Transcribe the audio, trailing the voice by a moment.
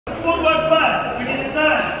footwork first. We did the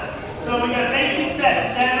turns. So we got basic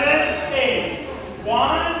steps. 7, 8.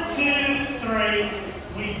 1, 2, 3.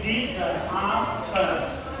 We did the half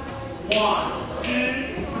turns. 1,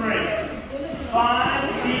 2, 3.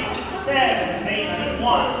 5, 6, 7. Basic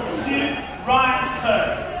 1, 2. Right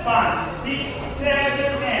turn. 5, 6,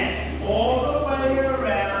 7, and all the way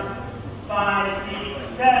around. 5, 6,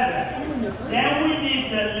 7. Then we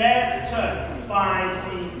did the left turn. 5,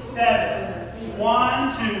 6, 7.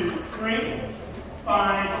 1, 2, 3.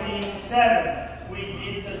 5, 6, 7. We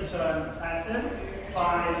did the turn pattern.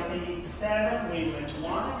 5, 6, 7. We went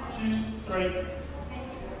 1, 2, 3.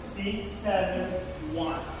 6, 7.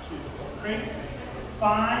 1, 2, 3.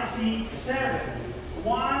 5, 6, 7.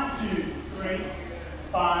 1, 2, 3.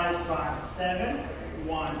 5, 5, 7.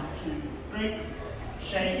 1, 2, 3.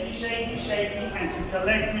 Shaky, shaky, shaky. And to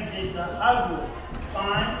collect, we did the hug.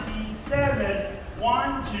 5, 6, 7.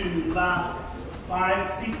 1, 2. Last. 5,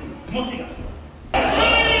 6. Música.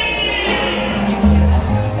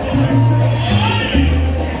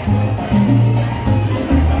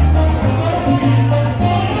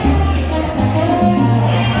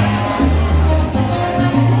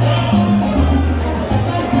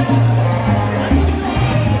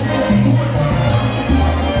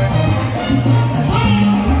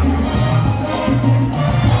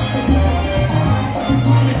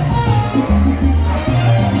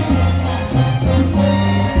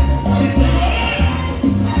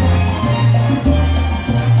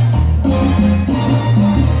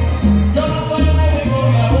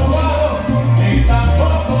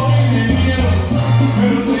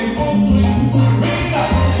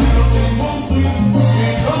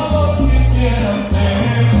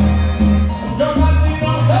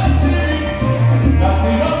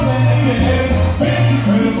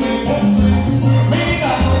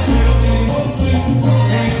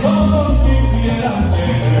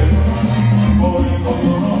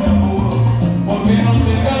 Porque no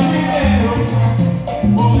te